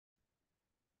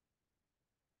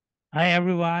Hi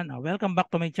everyone, welcome back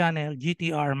to my channel,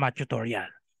 GTR Math Tutorial.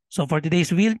 So for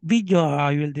today's video,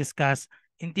 I will discuss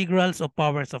integrals of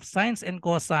powers of sines and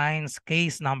cosines,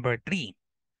 case number 3.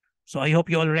 So I hope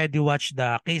you already watched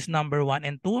the case number 1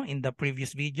 and 2 in the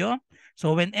previous video.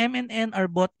 So when m and n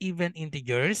are both even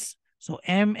integers, so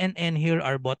m and n here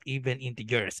are both even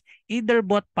integers, either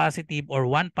both positive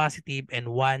or one positive and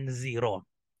one zero.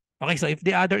 Okay, so if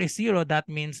the other is 0,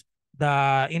 that means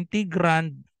the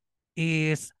integrand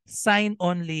is sine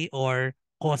only or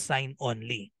cosine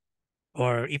only.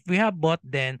 Or if we have both,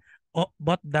 then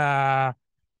both the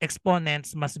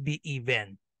exponents must be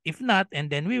even. If not,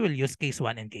 and then we will use case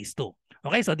 1 and case 2.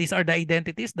 Okay, so these are the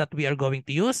identities that we are going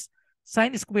to use.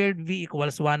 Sine squared v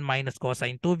equals 1 minus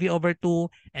cosine 2v over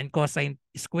 2, and cosine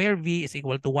squared v is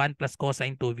equal to 1 plus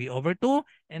cosine 2v over 2.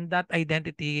 And that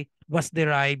identity was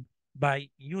derived by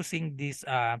using this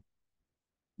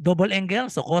double angle.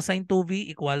 So cosine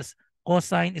 2v equals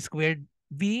cosine squared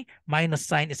v minus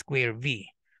sine squared v.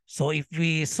 So if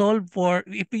we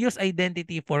use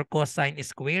identity for cosine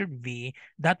squared v,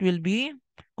 that will be,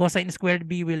 cosine squared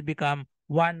v will become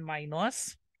 1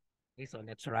 minus, okay, so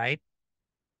let's write.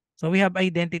 So we have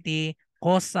identity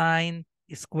cosine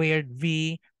squared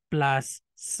v plus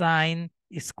sine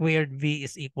squared v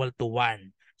is equal to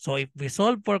 1. So if we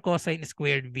solve for cosine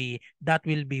squared v, that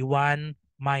will be 1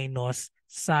 minus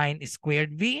sine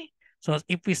squared v. So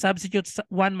if we substitute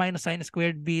 1 minus sine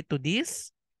squared v to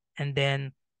this, and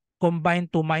then combine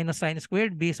 2 minus sine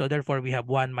squared v, so therefore we have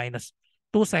 1 minus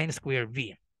 2 sine squared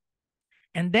v.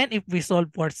 And then if we solve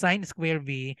for sine squared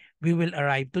v, we will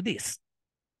arrive to this.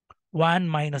 1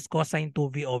 minus cosine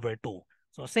 2v over 2.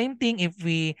 So same thing if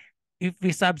we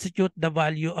substitute the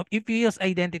value of, if we use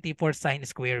identity for sine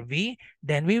square v,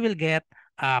 then we will get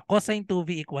cosine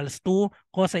 2v equals 2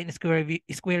 cosine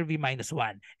square v minus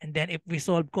 1. And then if we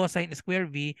solve cosine square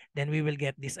v, then we will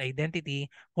get this identity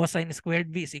cosine squared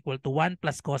v is equal to 1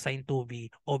 plus cosine 2v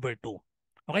over 2.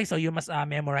 Okay, so you must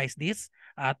memorize these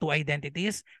two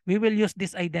identities. We will use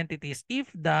these identities if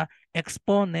the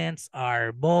exponents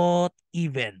are both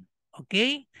even.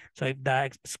 Okay, so if the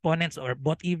exponents are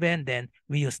both even, then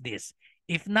we use this.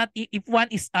 If not, if one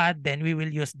is odd, then we will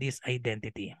use this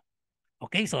identity.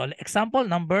 Okay, so example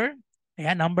number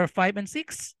 5 and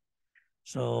 6.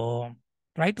 So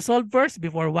try to solve first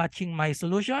before watching my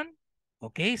solution.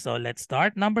 Okay, so let's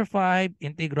start. Number 5,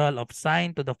 integral of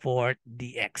sine to the fourth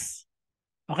dx.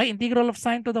 Okay, integral of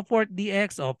sine to the fourth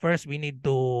dx. So first we need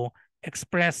to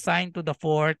express sine to the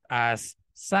fourth as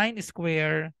sine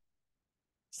square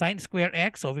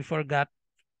x. So we forgot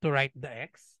to write the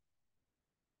x.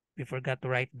 We forgot to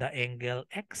write the angle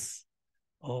x.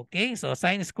 Okay, so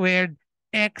sine squared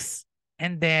x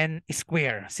and then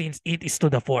square since it is to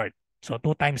the fourth. So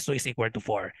 2 times 2 is equal to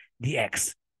 4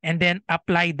 dx. And then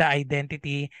apply the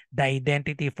identity. The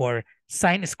identity for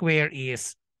sine square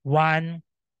is 1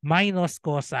 minus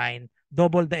cosine,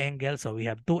 double the angle. So we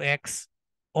have 2x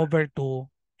over 2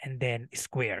 and then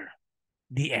square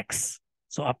dx.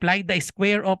 So apply the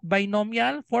square of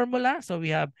binomial formula. So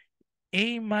we have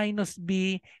a minus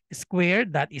b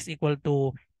squared, that is equal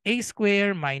to a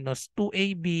squared minus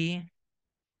 2ab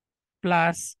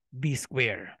plus b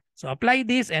squared. So apply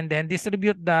this and then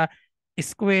distribute the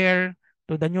square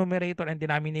to the numerator and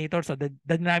denominator. So the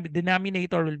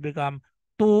denominator will become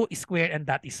 2 squared and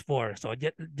that is 4. So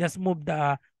just move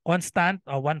the constant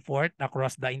 1/4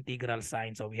 across the integral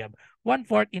sign. So we have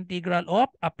 1/4 integral of,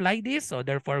 apply this. So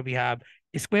therefore we have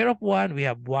square of 1, we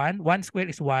have 1. 1 squared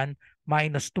is 1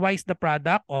 minus twice the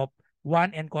product of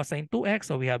 1 and cosine 2x.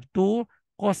 So we have 2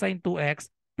 cosine 2x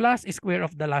plus square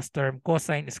of the last term,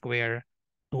 cosine square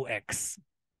 2x.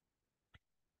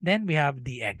 Then we have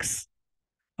dx.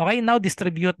 Okay, now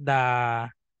distribute the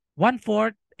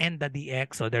 1/4 and the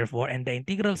dx. So therefore, and the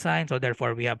integral sign. So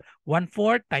therefore, we have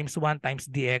 1/4 times 1 times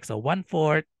dx. So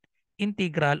 1/4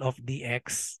 integral of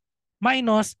dx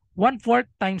minus 1/4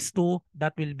 times 2.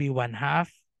 That will be 1/2.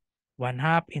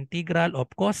 1/2 integral of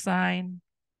cosine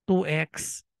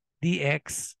 2x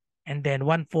dx. And then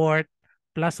 1/4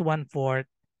 plus 1/4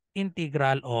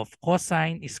 integral of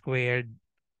cosine squared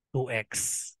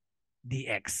 2x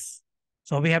dx.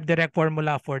 So we have direct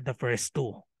formula for the first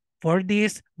two. For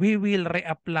this, we will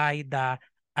reapply the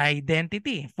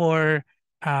identity for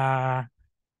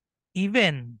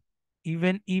even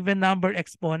number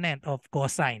exponent of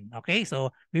cosine. Okay,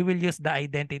 so we will use the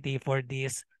identity for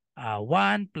this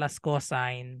 1 plus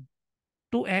cosine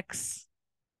 2x,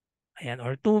 ayan,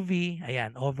 or 2v,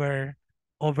 ayan, over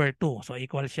 2. So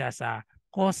equal siya sa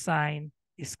cosine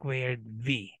squared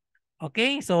v.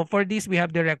 Okay, so for this, we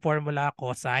have direct formula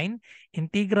cosine.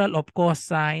 Integral of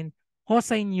cosine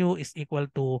u is equal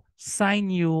to sine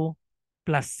u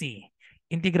plus c.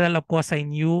 Integral of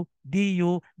cosine u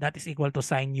du, that is equal to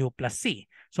sine u plus c.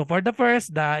 So for the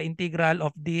first, the integral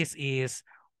of this is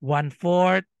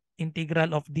 1/4.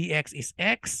 Integral of dx is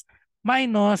x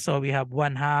minus, so we have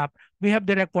 1/2. We have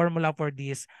direct formula for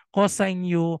this. Cosine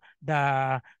u,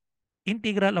 the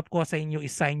integral of cosine u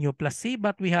is sine u plus c,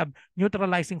 but we have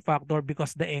neutralizing factor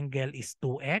because the angle is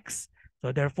 2x. So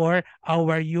therefore,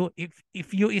 our u, if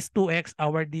u is 2x,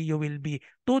 our du will be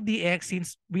 2dx.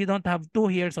 Since we don't have 2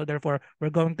 here, so therefore,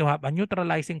 we're going to have a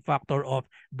neutralizing factor of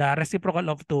the reciprocal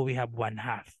of 2, we have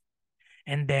 1/2.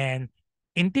 And then,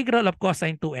 integral of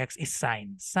cosine 2x is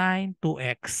sine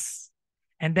 2x.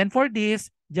 And then for this,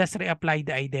 just reapply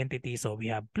the identity. So we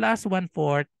have plus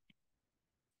 1/4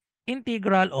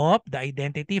 integral of the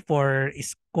identity for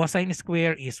cosine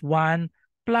square is 1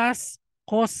 plus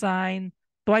cosine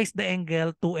twice the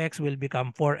angle 2x will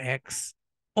become 4x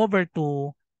over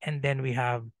 2, and then we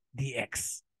have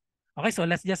dx. Okay, so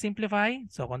let's just simplify.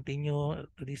 So continue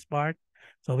to this part.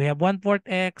 So we have 1/4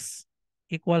 x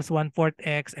equals 1/4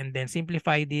 x, and then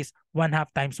simplify this 1/2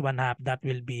 times 1/2. That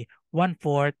will be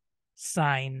 1/4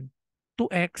 sine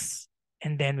 2x,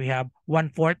 and then we have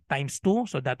 1/4 times 2.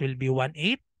 So that will be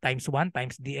 1/8 times 1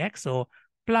 times dx. So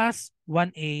plus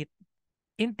 1/8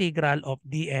 integral of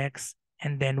dx,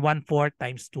 and then 1/4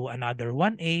 times 2, another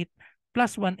 1/8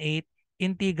 plus 1/8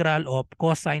 integral of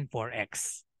cosine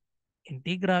 4x.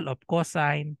 Integral of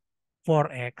cosine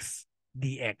 4x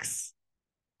dx.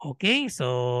 Okay,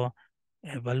 so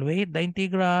evaluate the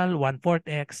integral. 1/4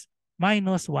 x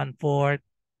minus 1/4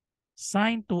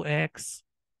 sine 2x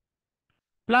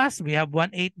plus we have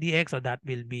 1/8 dx, so that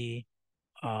will be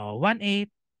 1/8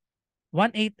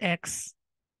 x.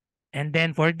 And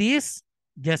then for this,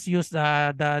 just use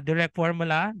the direct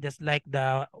formula, just like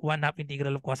the 1/2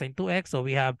 integral of cosine 2x. So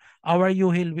we have our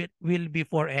u will be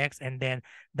 4x, and then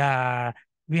the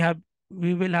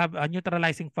we will have a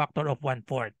neutralizing factor of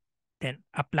 1/4. Then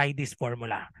apply this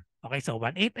formula. Okay, so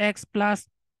 1/8 x plus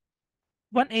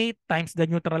 1/8 times the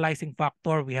neutralizing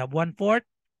factor, we have 1/4.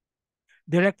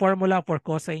 Direct formula for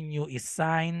cosine u is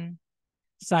sine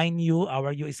u,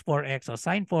 our u is 4x, so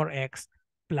sine 4x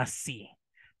plus c.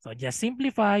 So just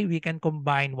simplify, we can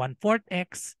combine 1/4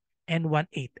 x and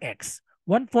 1/8 x.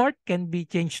 1/4 can be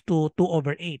changed to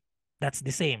 2/8. That's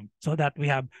the same, so that we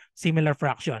have similar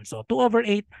fractions. So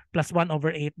 2/8 plus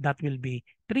 1/8, that will be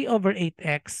 3/8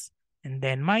 x, and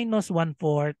then minus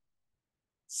 1/4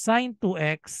 sine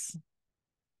 2x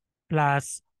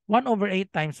plus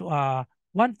 1/8 times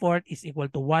 1/4 is equal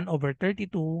to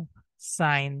 1/32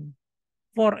 sine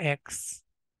 4x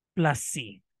plus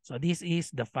c. So this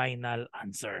is the final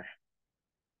answer.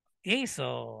 Okay,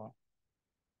 so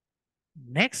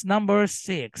next, number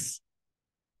 6.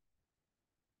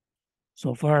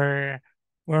 So for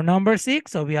number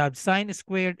 6, so we have sine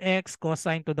squared x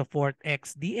cosine to the 4th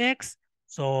x dx.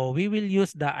 So we will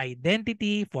use the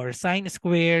identity for sine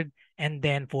squared, and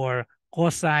then for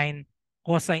cosine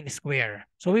square.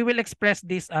 So we will express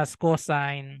this as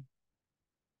cosine.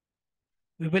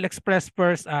 We will express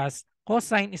first as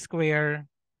cosine square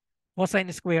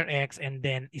x, and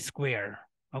then square.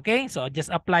 Okay, so just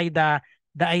apply the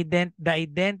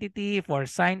identity for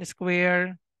sine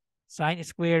square. Sine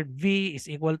squared v is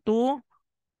equal to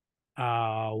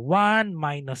 1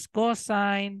 minus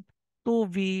cosine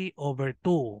 2v over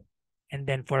 2. And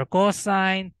then for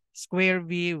cosine square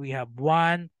v, we have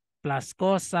 1 plus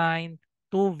cosine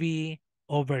 2v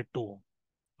over 2.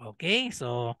 Okay,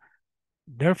 so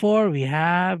therefore we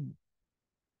have,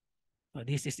 so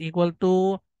this is equal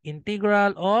to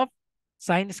integral of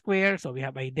sine square. So we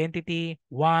have identity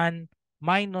 1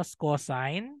 minus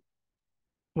cosine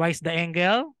twice the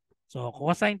angle. So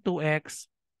cosine 2x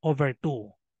over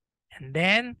 2. And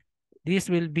then this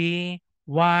will be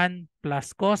 1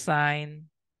 plus cosine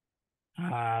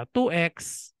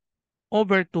 2x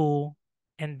over 2,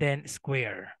 and then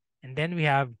square. And then we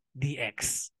have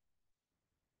dx.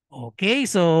 Okay,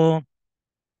 so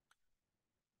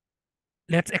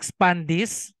let's expand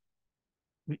this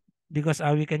because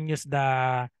we can use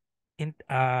the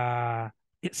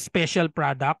special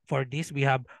product for this. We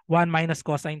have 1 minus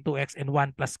cosine 2x and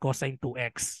 1 plus cosine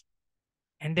 2x.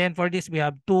 And then for this, we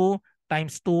have 2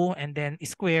 times 2 and then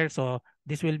square. So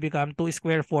this will become 2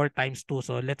 square 4 times 2.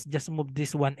 So let's just move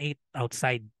this 1/8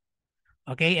 outside.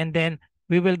 Okay, and then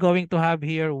we will going to have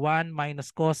here 1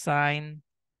 minus cosine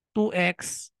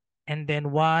 2x, and then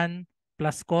 1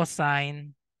 plus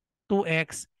cosine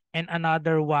 2x, and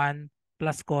another 1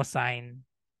 plus cosine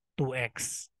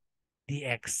 2x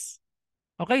dx.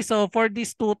 Okay, so for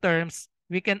these two terms,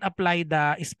 we can apply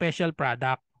the special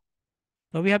product.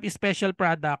 So we have a special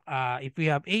product if we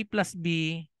have a plus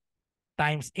b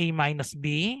times a minus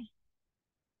b.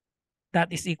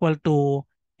 That is equal to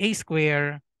a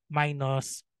square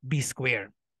minus b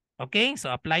square. Okay, so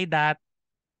apply that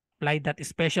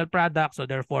special product. So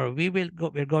therefore,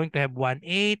 we're going to have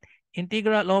 1/8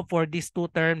 integral of, for these two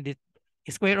terms, the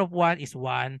square of 1 is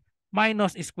 1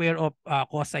 minus square of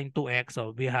cosine 2x.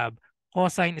 So we have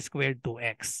cosine squared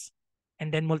 2x.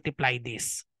 And then multiply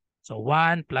this. So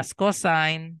 1 plus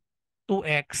cosine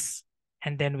 2x,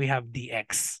 and then we have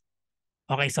dx.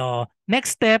 Okay, so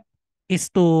next step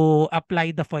is to apply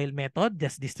the FOIL method.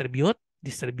 Just distribute 1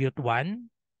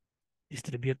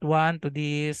 to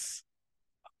this.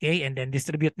 Okay, and then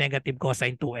distribute negative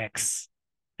cosine 2x.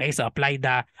 Okay, so apply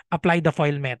the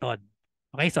FOIL method.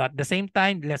 Okay, so at the same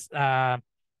time, let's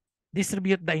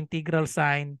distribute the integral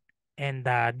sign and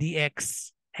the dx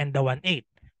and the 1/8.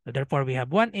 So therefore, we have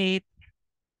 1/8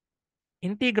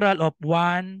 integral of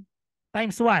 1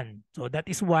 times 1. So that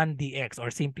is 1 dx, or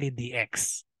simply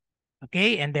dx.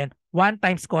 Okay, and then 1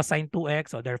 times cosine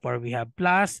 2x. So therefore, we have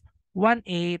plus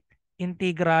 1/8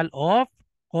 integral of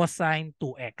cosine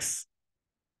 2x.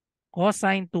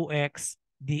 Cosine 2x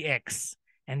dx.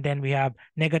 And then we have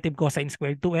negative cosine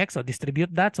squared 2x. So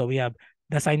distribute that. So we have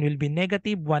the sign will be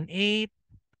negative 1/8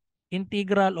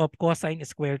 integral of cosine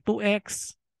squared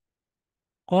 2x.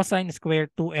 Cosine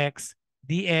squared 2x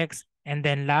dx. And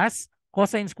then last,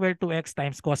 cosine squared 2x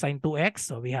times cosine 2x.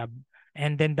 So we have,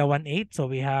 and then the 1/8. So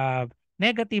we have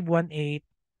negative 1/8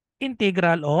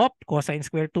 integral of cosine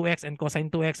squared 2x and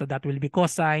cosine 2x. So that will be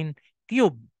cosine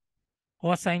cube.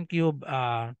 Cosine cube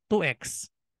 2x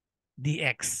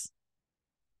dx.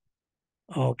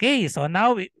 Okay, so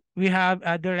now we have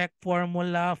a direct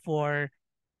formula for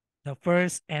the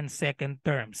first and second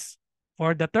terms.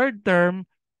 For the third term,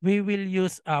 we will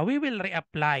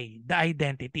reapply the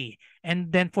identity.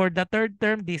 And then for the third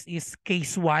term, this is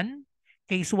case 1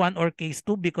 or case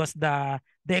 2, because the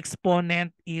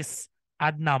exponent is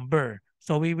odd number.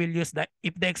 So we will use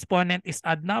if the exponent is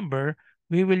odd number,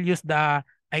 we will use the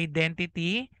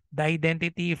identity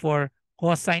for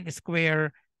cosine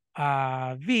square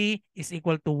v is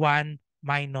equal to 1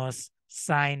 minus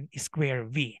sine square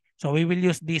v. So we will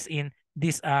use this in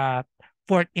this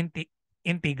fourth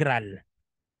integral.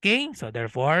 Okay, so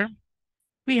therefore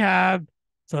we have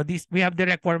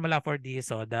direct formula for this.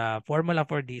 So the formula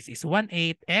for this is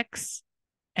 1/8 x,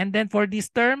 and then for this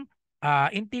term,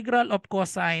 integral of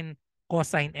cosine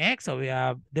x. So we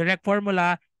have direct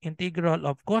formula, integral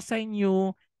of cosine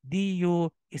u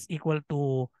du is equal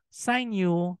to sine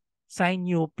u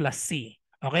plus c.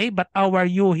 Okay, but our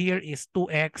u here is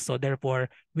 2x. So therefore,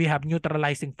 we have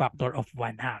neutralizing factor of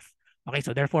 1/2. Okay,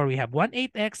 so therefore, we have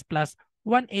 1/8 x plus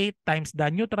 1/8 times the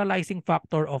neutralizing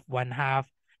factor of 1/2.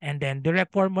 And then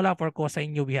direct formula for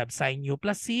cosine u, we have sine u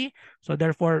plus c. So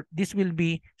therefore, this will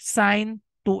be sine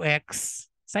 2x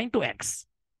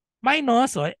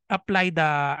minus, so apply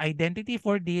the identity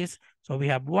for this. So we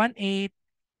have 1/8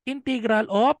 integral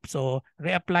of, so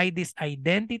reapply this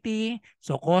identity.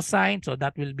 So cosine, so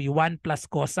that will be 1 plus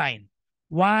cosine.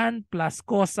 1 plus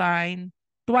cosine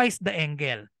twice the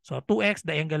angle. So 2x,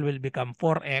 the angle will become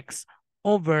 4x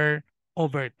over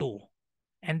 2.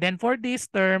 And then for this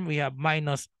term, we have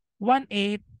minus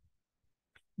 1/8.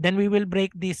 Then we will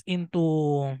break this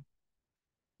into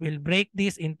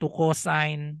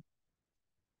cosine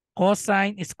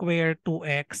square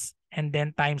 2x, and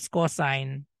then times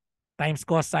cosine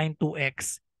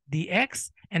 2x dx.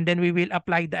 And then we will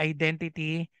apply the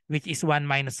identity, which is 1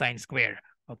 minus sine square.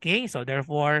 Okay, so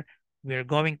therefore, we're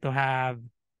going to have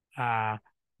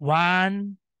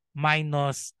 1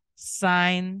 minus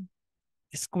sine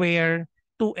square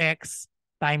 2x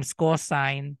times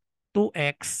cosine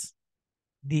 2x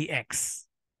dx.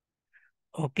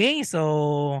 Okay,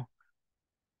 so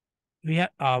we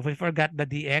forgot the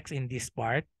dx in this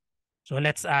part. So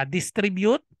let's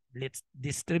distribute. Let's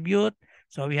distribute.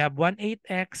 So we have 1/8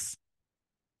 x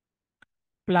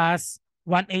plus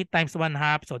 1/8 times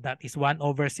 1/2. So that is 1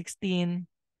 over 16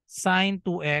 sine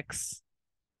 2x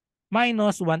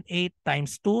minus 1/8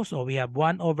 times 2. So we have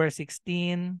 1 over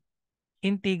 16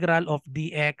 integral of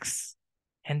dx.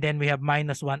 And then we have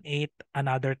minus 1/8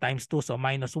 another times 2. So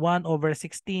minus 1 over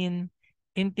 16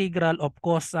 integral of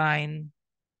cosine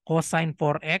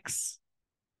 4x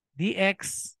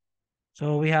dx.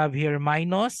 So we have here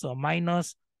minus. So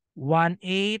minus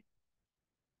 1/8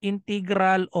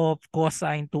 integral of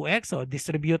cosine 2x. So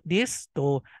distribute this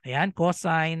to, ayan,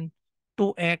 cosine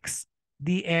 2x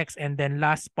dx. And then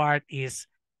last part is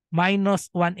minus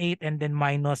 1/8 and then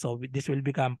minus. So this will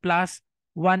become plus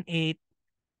 1/8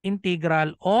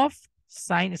 integral of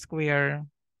sine square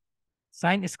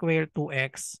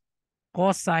 2x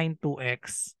cosine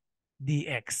 2x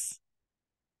dx.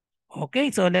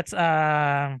 Okay, so let's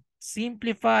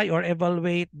simplify or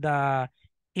evaluate the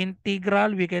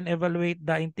integral. We can evaluate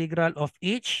the integral of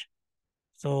each.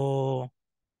 So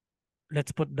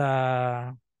let's put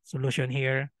the solution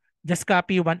here. Just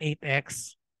copy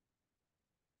 1/8x,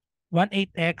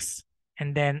 1/8x,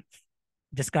 and then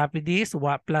just copy this,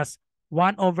 plus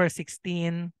 1 over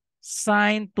 16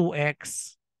 sine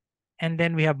 2x. And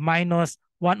then we have minus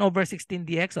 1 over 16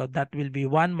 dx. So that will be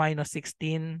 1 minus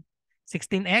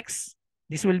 16x.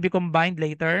 This will be combined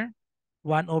later.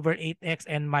 1 over 8x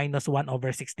and minus 1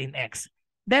 over 16x.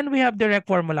 Then we have direct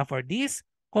formula for this.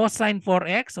 Cosine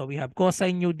 4x. So we have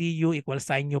cosine nu du equals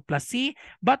sine nu plus c.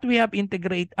 But we have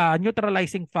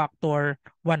neutralizing factor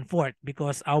 1/4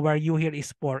 because our u here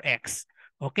is 4x.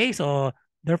 Okay, so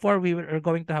therefore we are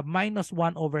going to have minus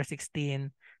 1 over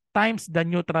 16 times the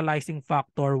neutralizing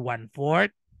factor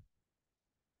 1/4.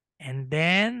 And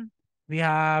then we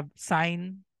have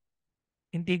sine,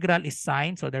 integral is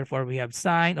sine. So therefore we have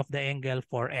sine of the angle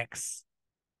 4x.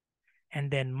 And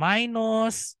then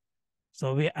minus,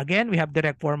 so we have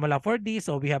direct formula for this.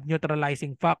 So we have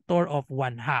neutralizing factor of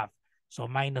 1/2. So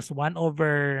minus 1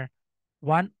 over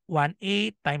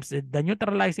 1/8 times the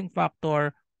neutralizing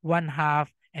factor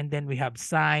 1/2. And then we have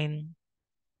sine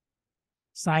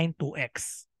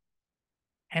 2x.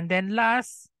 And then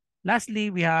lastly,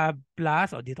 we have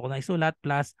plus, o dito ko na isulat,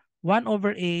 plus 1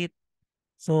 over 8.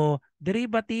 So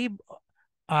derivative,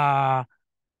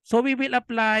 so we will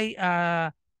apply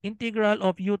integral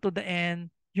of u to the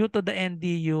n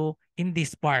du in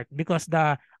this part because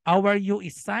our u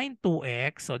is sine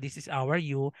 2x. So this is our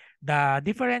u. The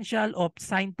differential of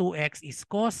sine 2x is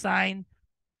cosine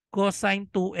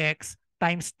 2x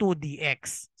times 2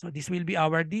 dx. So this will be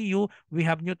our du. We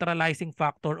have neutralizing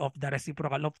factor of the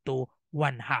reciprocal of 2,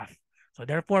 1/2. So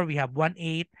therefore, we have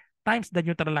 1/8 times the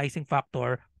neutralizing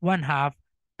factor, 1/2,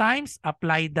 times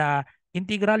apply the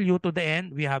integral u to the n.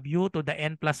 We have u to the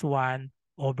n plus 1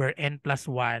 over n plus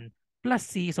 1 plus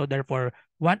c. So therefore,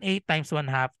 1/8 times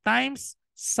 1/2 times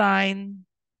sine,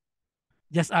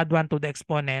 just add 1 to the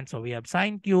exponent. So we have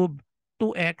sine cube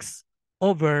 2x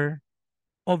over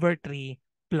 3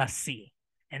 plus c.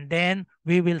 And then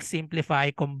we will simplify,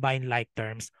 combine like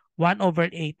terms. 1 over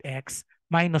 8x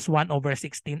minus 1 over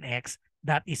 16x,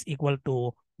 that is equal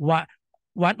to 1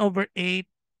 over 8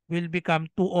 will become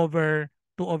 2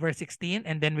 over 16,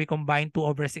 and then we combine 2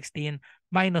 over 16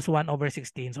 minus 1 over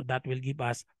 16. So that will give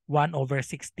us 1 over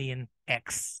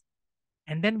 16x.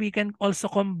 And then we can also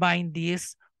combine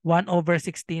this 1 over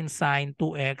 16 sine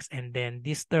 2x, and then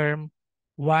this term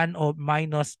 1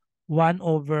 minus 1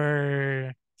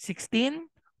 over 16,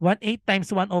 1/8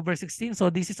 times 1 over 16. So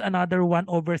this is another 1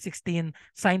 over 16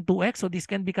 sine 2x. So this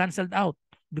can be canceled out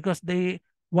because the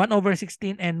 1 over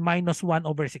 16 and minus 1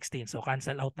 over 16. So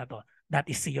cancel out na to. That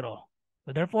is 0.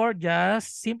 So therefore,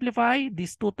 just simplify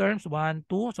these two terms, 1,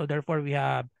 2. So therefore, we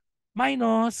have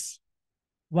minus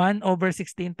 1 over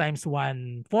 16 times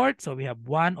 1/4. So we have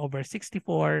 1 over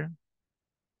 64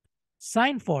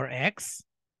 sine 4x.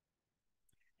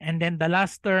 And then the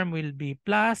last term will be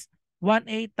plus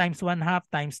 1/8 times 1/2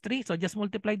 times 3. So just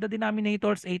multiply the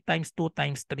denominators. 8 times 2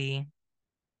 times 3.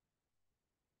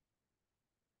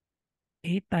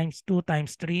 8 times 2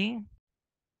 times 3.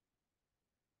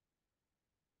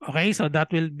 Okay, so that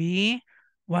will be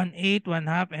 1/8,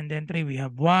 1/2, and then 3. We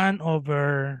have 1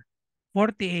 over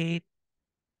 48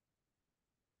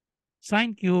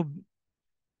 sine cube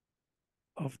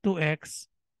of 2x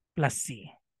plus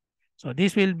c. So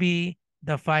this will be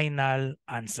the final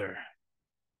answer.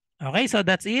 Okay, so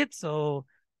that's it. So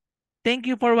thank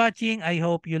you for watching. I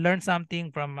hope you learned something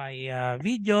from my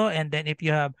video. And then if you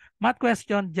have math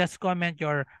question, just comment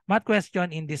your math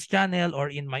question in this channel or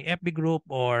in my FB group,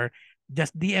 or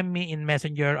just DM me in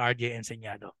Messenger, RJ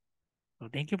Enseñado.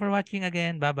 So thank you for watching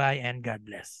again. Bye-bye and God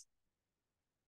bless.